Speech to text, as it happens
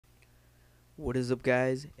What is up,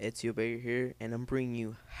 guys? It's your Bear here, and I'm bringing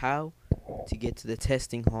you how to get to the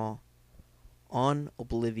testing hall on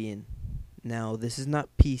Oblivion. Now, this is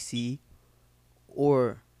not PC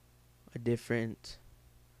or a different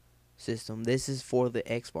system. This is for the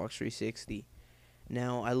Xbox 360.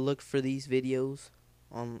 Now, I looked for these videos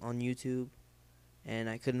on YouTube, and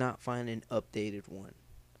I could not find an updated one.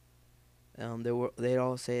 They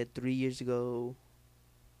all said 3 years ago,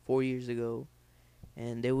 4 years ago,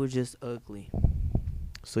 and they were just ugly.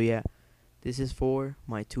 So yeah, this is for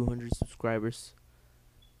my 200 subscribers,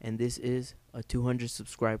 and this is a 200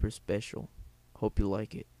 subscriber special. Hope you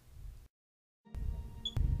like it.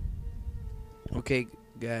 Okay,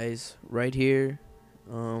 guys, right here,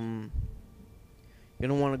 you're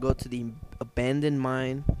gonna want to go to the abandoned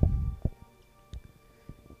mine,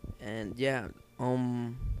 and yeah,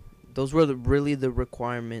 those were really the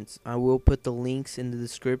requirements. I will put the links in the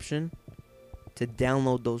description to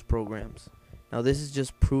download those programs. Now, this is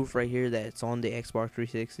just proof right here that it's on the Xbox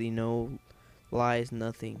 360. No lies,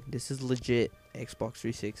 nothing. This is legit Xbox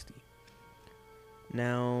 360.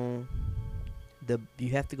 Now,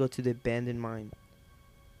 you have to go to the abandoned mine.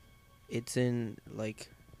 It's in, like,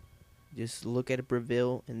 just look at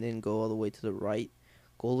Breville and then go all the way to the right.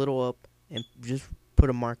 Go a little up and just put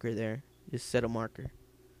a marker there. Just set a marker,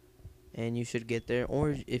 and you should get there.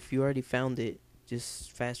 Or if you already found it,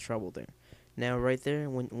 just fast travel there. Now, right there,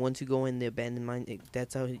 once you go in the abandoned mine,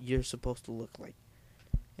 that's how you're supposed to look like.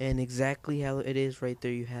 And exactly how it is right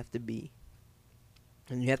there, you have to be.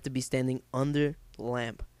 And you have to be standing under the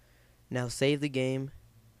lamp. Now, save the game.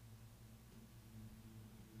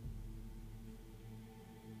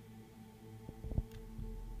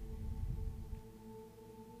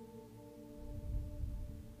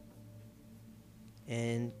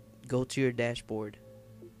 And go to your dashboard.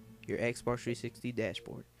 Your Xbox 360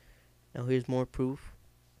 dashboard. Now, here's more proof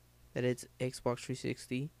that it's Xbox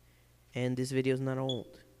 360, and this video is not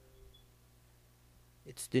old.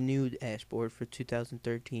 It's the new dashboard for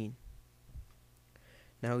 2013.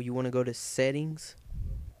 Now, you want to go to settings.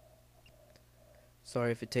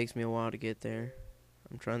 Sorry if it takes me a while to get there.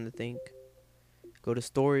 I'm trying to think. Go to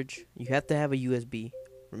storage. You have to have a USB.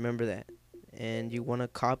 Remember that. And you want to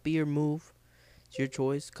copy or move. It's your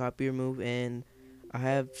choice. Copy or move. And I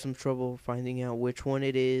have some trouble finding out which one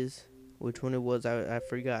it is. Which one it was, I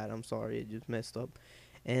forgot. I'm sorry, it just messed up.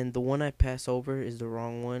 And the one I pass over is the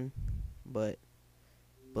wrong one, but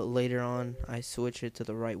later on I switch it to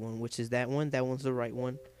the right one, which is that one. That one's the right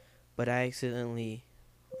one, but I accidentally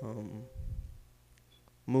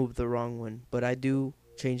moved the wrong one. But I do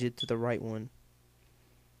change it to the right one.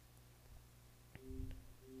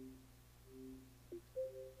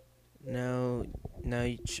 Now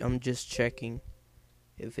I'm just checking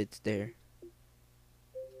if it's there.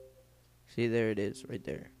 See, there it is, right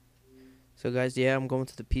there. So, guys, yeah, I'm going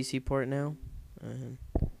to the PC part now.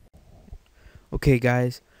 Okay,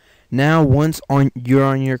 guys. Now, once you're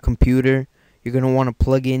on your computer, you're going to want to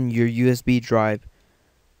plug in your USB drive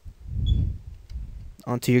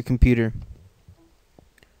onto your computer.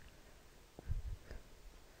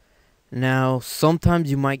 Now, sometimes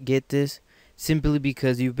you might get this simply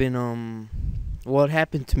because you've been, well, it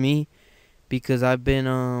happened to me because I've been,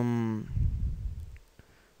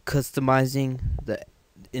 customizing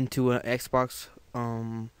into an Xbox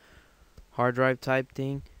hard drive type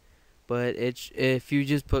thing, but if you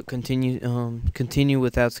just put continue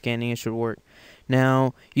without scanning, it should work.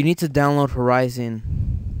 Now you need to download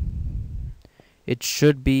Horizon. It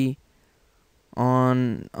should be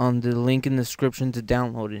on the link in the description to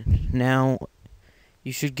download it. Now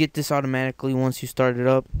you should get this automatically once you start it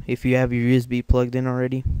up. If you have your USB plugged in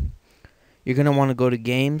already, you're gonna want to go to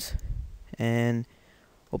games and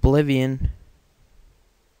Oblivion,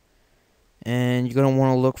 and you're going to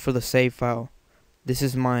want to look for the save file. This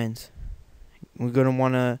is mine. We're going to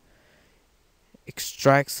want to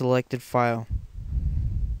extract selected file.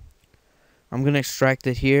 I'm going to extract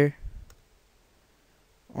it here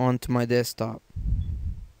onto my desktop.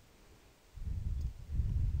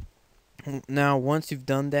 Now, once you've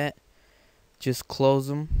done that, just close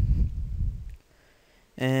them,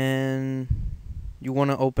 and you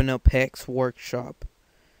want to open up Hex Workshop,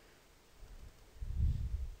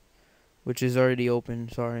 which is already open,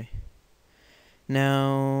 sorry.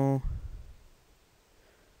 Now,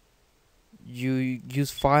 you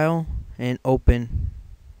use File and Open.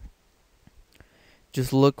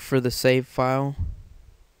 Just look for the save file,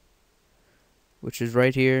 which is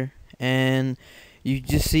right here. And you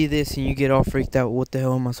just see this and you get all freaked out. What the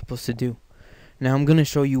hell am I supposed to do? Now, I'm going to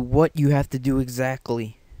show you what you have to do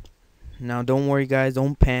exactly. Now, don't worry, guys.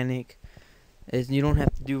 Don't panic. You don't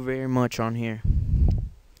have to do very much on here.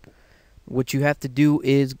 what you have to do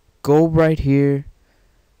is go right here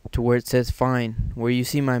to where it says fine, where you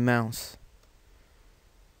see my mouse.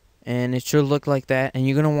 And it should look like that, and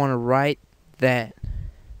you're going to want to write that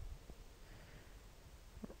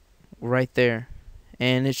right there.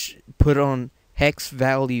 And it should put on hex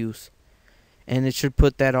values, and it should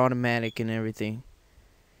put that automatic and everything.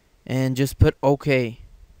 And just put OK.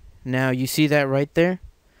 Now you see that right there?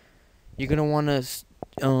 You're going to want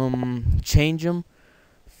to change them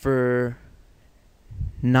for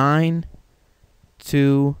 9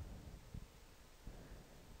 to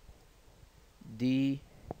DB.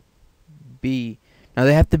 Now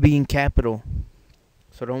they have to be in capital,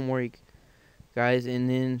 so don't worry, guys. And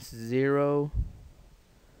then 0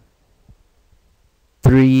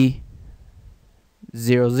 3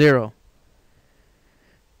 0 0.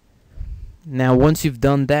 Now once you've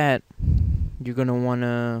done that, you're gonna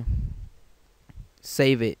wanna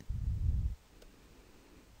save it.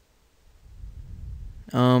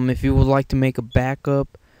 If you would like to make a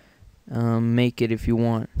backup, make it if you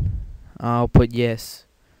want. I'll put yes.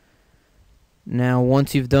 Now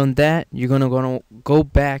once you've done that, you're gonna go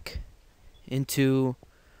back into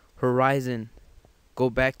Horizon. Go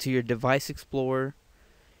back to your device explorer,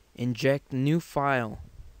 inject new file,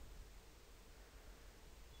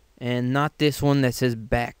 and not this one that says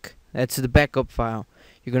back. That's the backup file.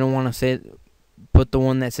 You're gonna want to put the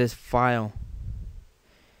one that says file,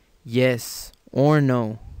 yes or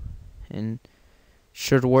no, and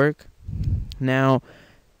should work. Now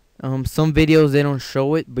some videos they don't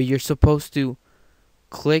show it, but you're supposed to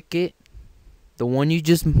click it, the one you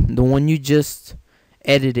just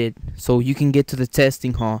edited, so you can get to the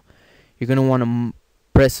testing hall. You're gonna want to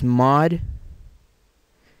press mod,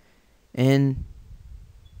 and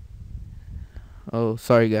oh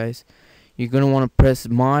sorry guys, you're gonna want to press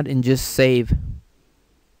mod and just save.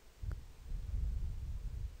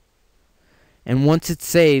 And once it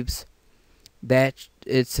saves, that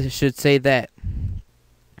it should say that.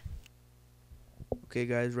 Okay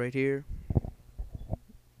guys, right here,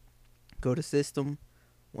 go to system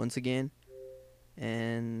once again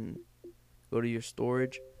and go to your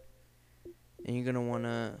storage, and you're gonna want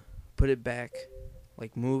to put it back,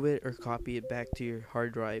 like move it or copy it back to your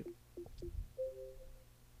hard drive.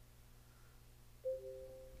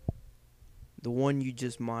 The one you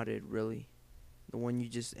just modded, really, the one you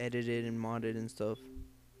just edited and modded and stuff.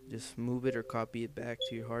 Just move it or copy it back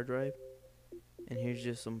to your hard drive. And here's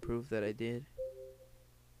just some proof that I did.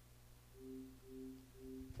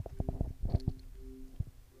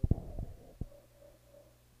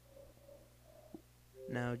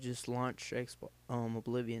 Now just launch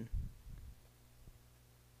Oblivion.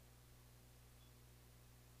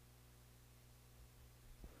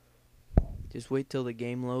 Just wait till the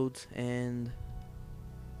game loads, and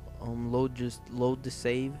load the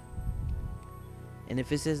save. And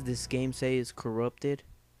if it says this game save is corrupted,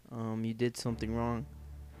 you did something wrong.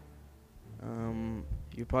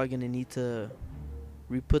 You're probably gonna need to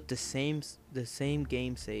re-put the same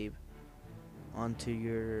game save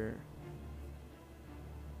onto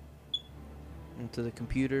the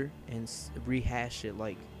computer and rehash it.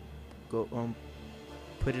 Like go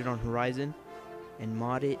put it on Horizon and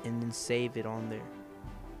mod it and then save it on there,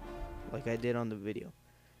 like I did on the video.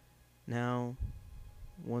 Now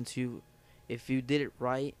if you did it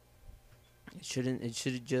right, it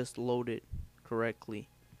should just load it correctly.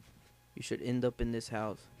 You should end up in this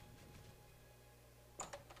house.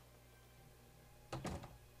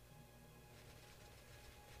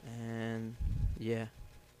 And yeah,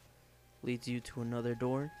 leads you to another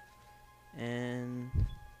door. And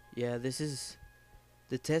yeah, this is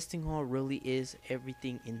the testing hall. Really is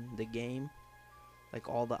everything in the game, like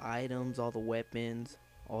all the items, all the weapons,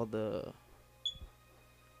 all the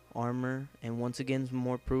armor. And once again,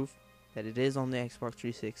 more proof that it is on the Xbox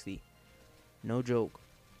 360. No joke.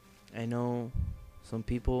 I know some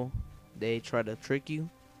people, they try to trick you,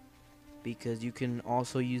 because you can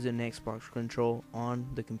also use an Xbox control on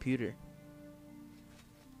the computer.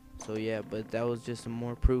 So yeah, but that was just some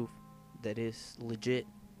more proof that it's legit.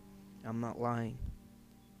 I'm not lying.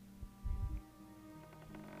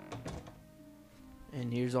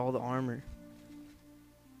 And here's all the armor.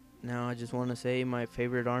 Now I just want to say my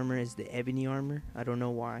favorite armor is the ebony armor. I don't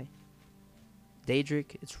know why.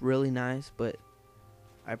 Daedric, it's really nice, but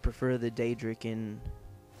I prefer the Daedric in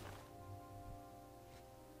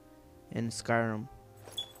Skyrim.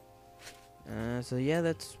 So yeah,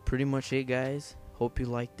 that's pretty much it, guys. Hope you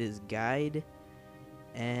liked this guide.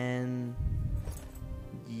 And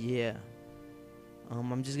yeah,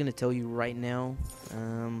 I'm just gonna tell you right now.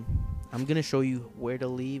 I'm gonna show you where to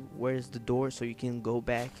leave. Where's the door, so you can go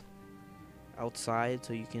back outside,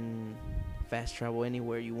 so you can fast travel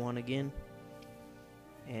anywhere you want again.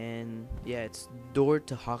 And yeah, it's door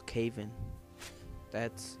to Hawk Haven.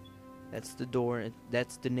 That's the door.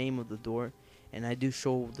 That's the name of the door. And I do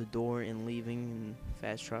show the door and leaving and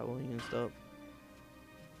fast traveling and stuff.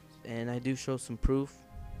 And I do show some proof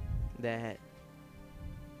that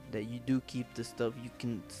you do keep the stuff. You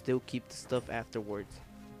can still keep the stuff afterwards.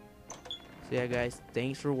 So yeah, guys,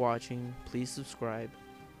 thanks for watching. Please subscribe,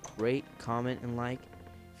 rate, comment, and like.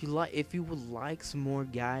 If you would like some more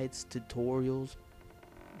guides, tutorials,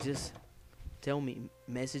 just tell me,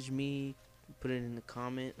 message me, put it in the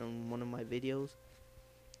comment on one of my videos.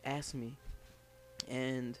 Ask me,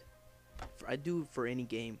 and I do it for any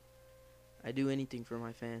game. I do anything for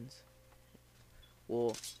my fans.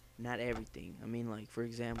 Well, not everything. I mean, like, for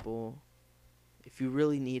example, if you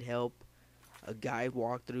really need help, a guide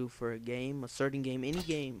walkthrough for a game, a certain game, any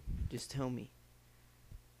game, just tell me.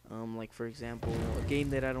 Like, for example, a game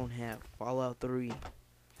that I don't have, Fallout 3,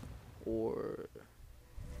 or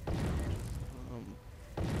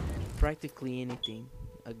practically anything,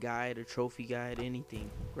 a guide, a trophy guide,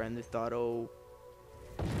 anything, Grand Theft Auto,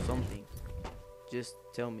 something, just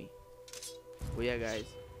tell me. Well, yeah, guys,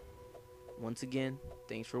 once again,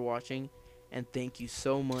 thanks for watching, and thank you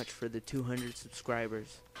so much for the 200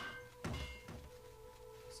 subscribers.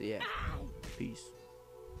 So yeah, peace.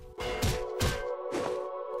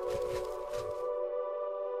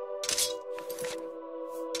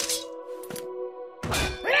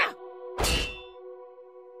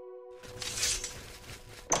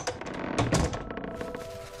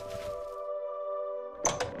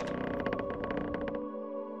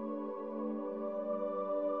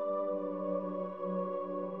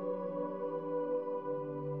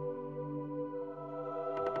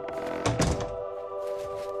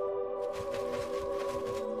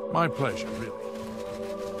 My pleasure, really.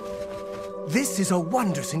 This is a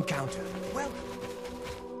wondrous encounter.